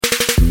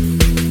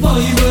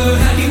While you were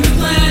hacking the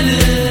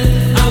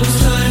planet, I was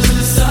trying to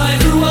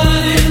decipher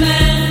what it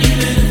meant.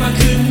 Even if I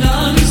couldn't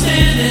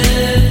understand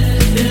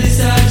it, at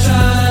least I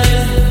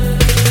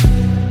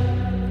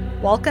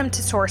tried. Welcome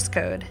to Source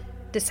Code,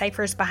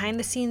 Decipher's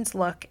behind-the-scenes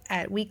look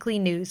at weekly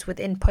news with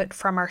input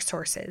from our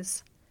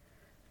sources.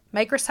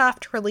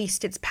 Microsoft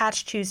released its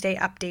Patch Tuesday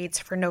updates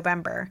for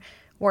November,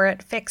 where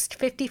it fixed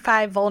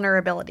 55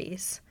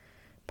 vulnerabilities.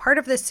 Part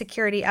of this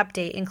security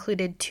update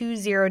included 2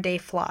 zero-day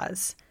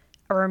flaws,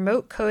 a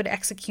remote code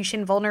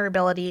execution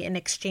vulnerability in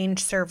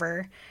Exchange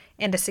Server,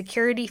 and a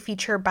security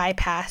feature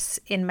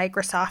bypass in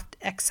Microsoft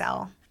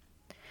Excel.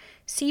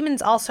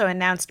 Siemens also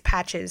announced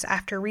patches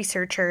after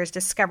researchers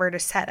discovered a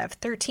set of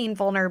 13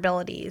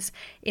 vulnerabilities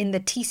in the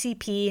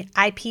TCP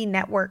IP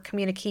network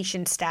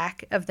communication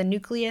stack of the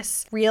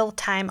Nucleus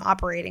real-time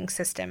operating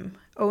system,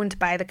 owned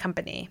by the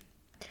company.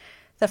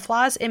 The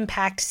flaws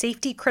impact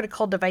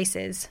safety-critical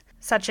devices,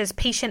 such as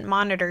patient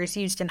monitors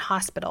used in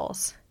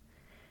hospitals.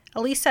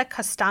 Elisa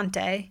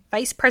Costante,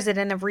 Vice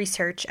President of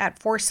Research at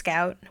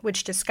Forescout,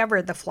 which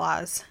discovered the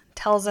flaws,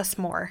 tells us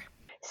more.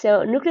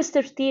 So Nucleus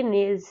 13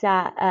 is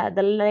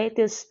the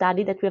latest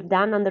study that we have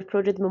done under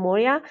Project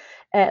Memoria.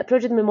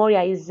 Project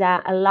Memoria is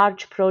a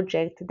large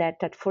project that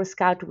at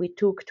Forescout we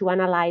took to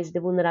analyze the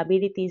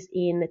vulnerabilities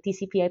in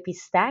TCP/IP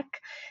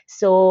stack.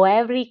 So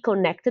every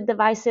connected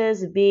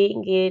devices,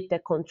 being it a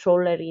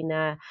controller in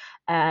a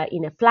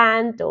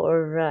plant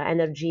or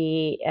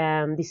energy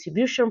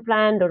distribution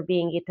plant, or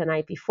being it an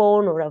IP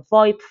phone or a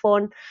VoIP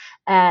phone,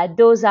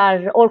 those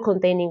are all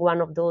containing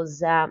one of those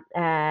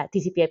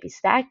TCP/IP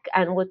stack.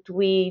 And what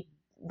we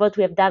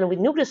have done with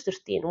Nucleus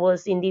 13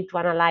 was indeed to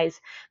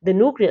analyze the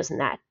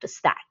NucleusNet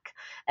stack.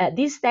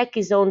 This stack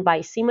is owned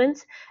by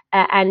Siemens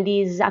and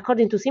is,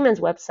 according to Siemens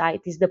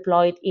website, is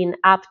deployed in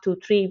up to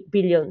 3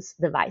 billion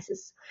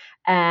devices.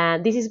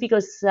 This is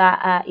because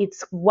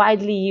it's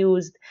widely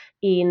used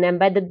in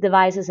embedded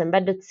devices,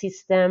 embedded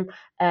system,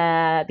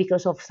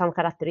 because of some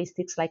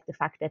characteristics like the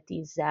fact that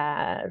it's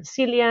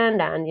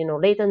resilient and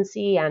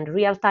latency and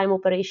real-time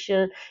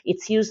operation.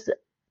 It's used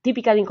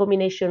typically in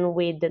combination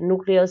with the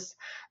Nucleus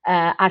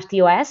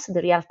RTOS,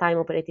 the real-time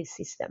operating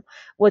system.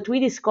 What we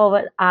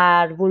discovered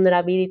are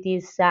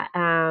vulnerabilities that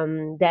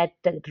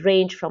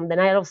range from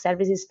denial of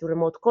services to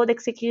remote code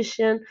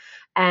execution.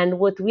 And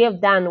what we have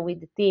done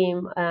with the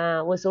team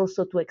was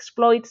also to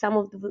exploit some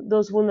of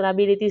those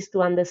vulnerabilities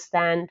to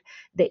understand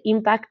the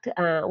impact.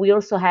 We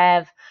also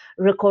have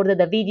recorded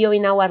a video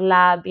in our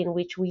lab in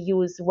which we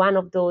use one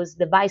of those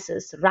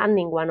devices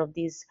running one of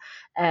these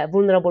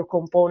vulnerable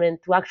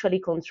components to actually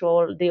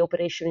control the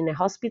operation in a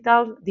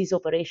hospital, this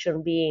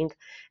operation being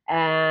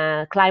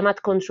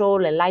climate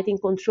control and lighting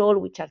control,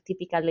 which are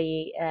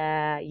typically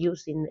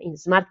used in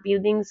smart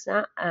buildings,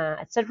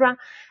 etc.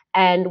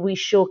 And we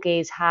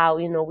showcase how,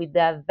 with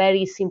a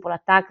very simple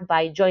attack,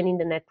 by joining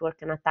the network,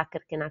 an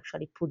attacker can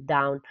actually put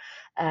down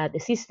the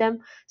system.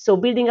 So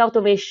building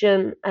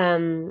automation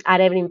are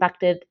heavily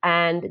impacted,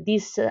 and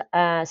this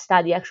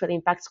study actually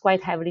impacts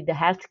quite heavily the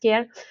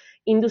healthcare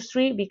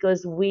industry,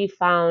 because we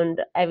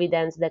found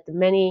evidence that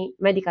many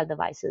medical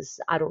devices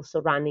are also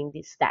running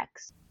these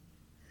stacks.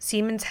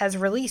 Siemens has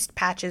released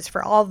patches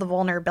for all the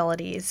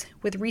vulnerabilities,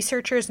 with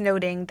researchers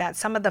noting that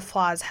some of the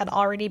flaws had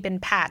already been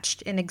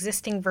patched in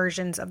existing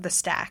versions of the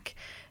stack,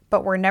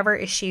 but were never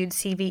issued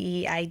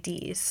CVE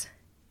IDs.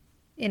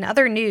 In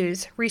other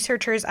news,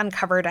 researchers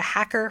uncovered a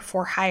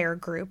hacker-for-hire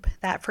group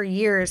that for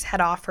years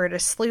had offered a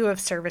slew of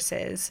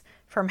services,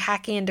 from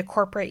hacking into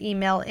corporate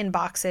email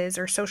inboxes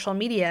or social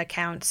media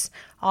accounts,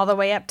 all the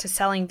way up to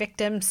selling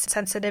victims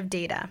sensitive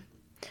data.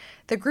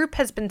 The group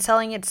has been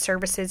selling its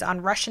services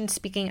on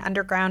Russian-speaking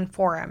underground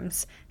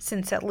forums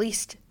since at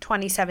least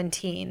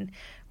 2017,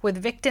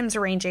 with victims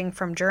ranging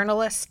from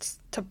journalists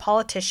to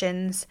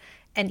politicians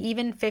and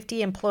even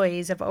 50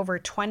 employees of over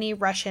 20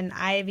 Russian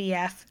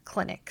IVF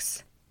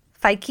clinics.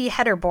 Feike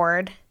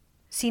Hederbord,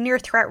 senior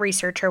threat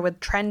researcher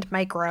with Trend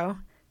Micro,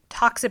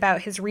 talks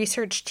about his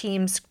research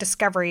team's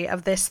discovery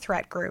of this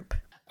threat group.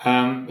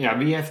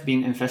 We have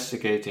been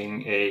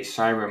investigating a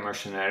cyber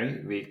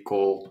mercenary we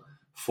call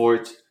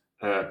Void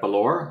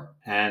Balor,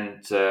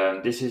 and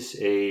this is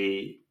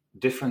a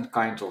different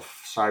kind of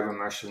cyber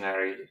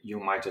mercenary you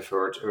might have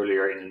heard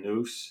earlier in the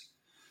news,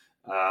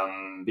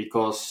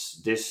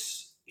 because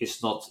this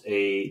is not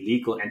a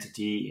legal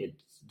entity. It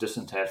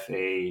doesn't have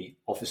a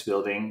office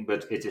building,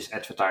 but it is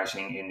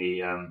advertising in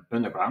the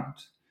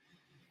underground,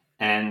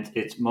 and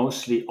it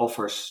mostly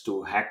offers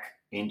to hack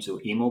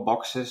into email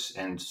boxes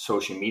and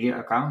social media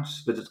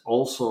accounts, but it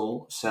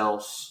also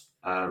sells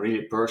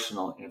really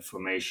personal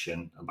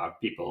information about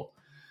people.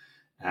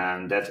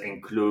 And that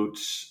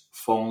includes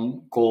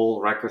phone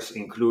call records,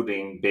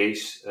 including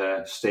base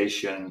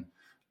station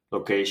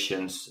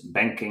locations,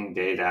 banking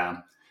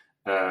data,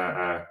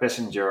 airline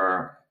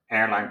passenger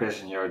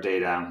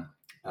data,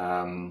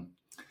 and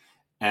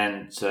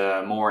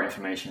more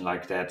information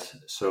like that.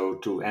 So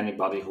to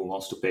anybody who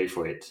wants to pay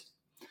for it.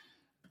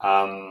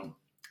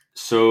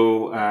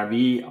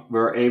 We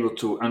were able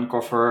to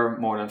uncover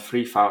more than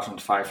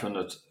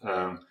 3,500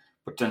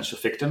 potential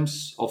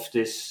victims of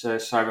this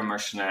cyber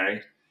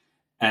mercenary.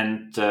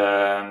 And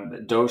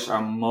those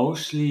are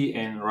mostly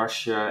in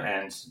Russia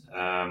and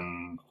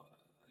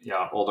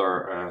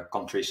other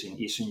countries in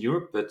Eastern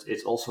Europe, but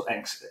it also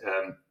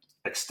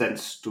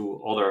extends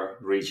to other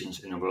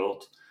regions in the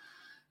world,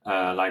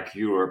 like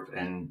Europe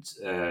and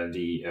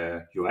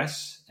the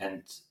US.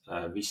 And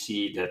we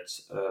see that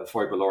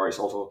VoIP Galore is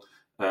also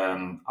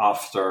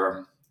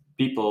after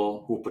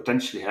people who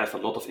potentially have a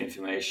lot of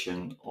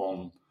information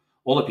on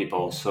other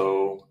people.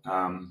 So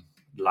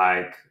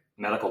like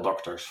medical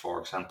doctors, for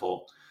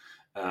example,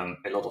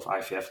 a lot of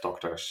IVF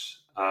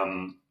doctors.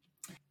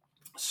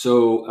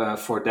 So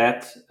for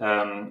that,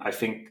 I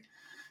think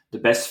the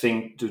best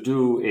thing to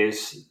do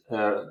is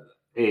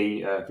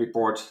a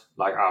report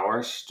like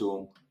ours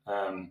to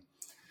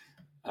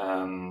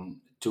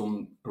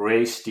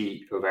raise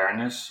the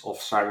awareness of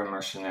cyber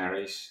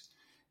mercenaries,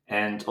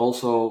 and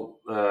also,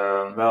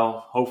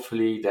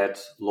 hopefully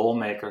that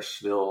lawmakers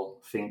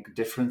will think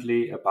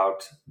differently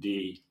about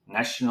the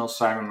national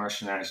cyber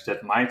mercenaries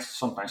that might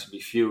sometimes be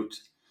viewed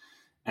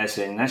as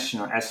a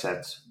national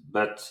asset,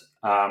 but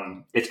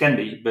it can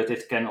be, but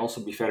it can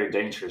also be very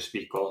dangerous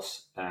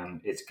because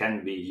it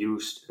can be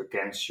used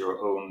against your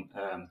own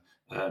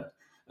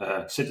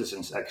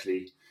citizens,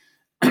 actually.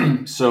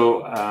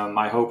 So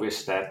my hope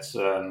is that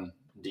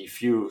the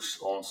views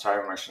on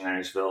cyber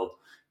mercenaries will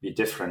be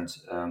different,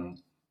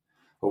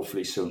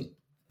 hopefully soon.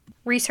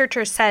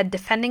 Researchers said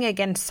defending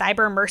against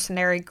cyber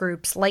mercenary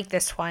groups like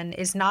this one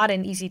is not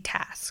an easy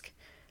task.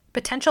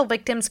 Potential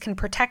victims can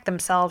protect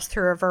themselves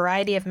through a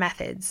variety of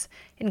methods,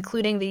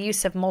 including the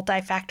use of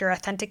multi-factor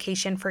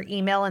authentication for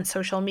email and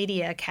social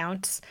media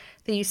accounts,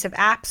 the use of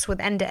apps with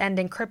end-to-end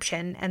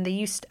encryption, and the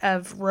use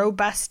of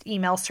robust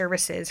email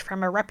services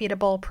from a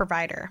reputable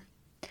provider.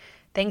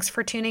 Thanks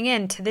for tuning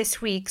in to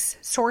this week's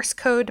Source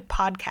Code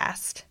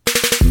podcast.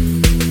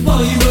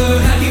 While you were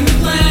hacking the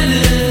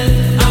planet.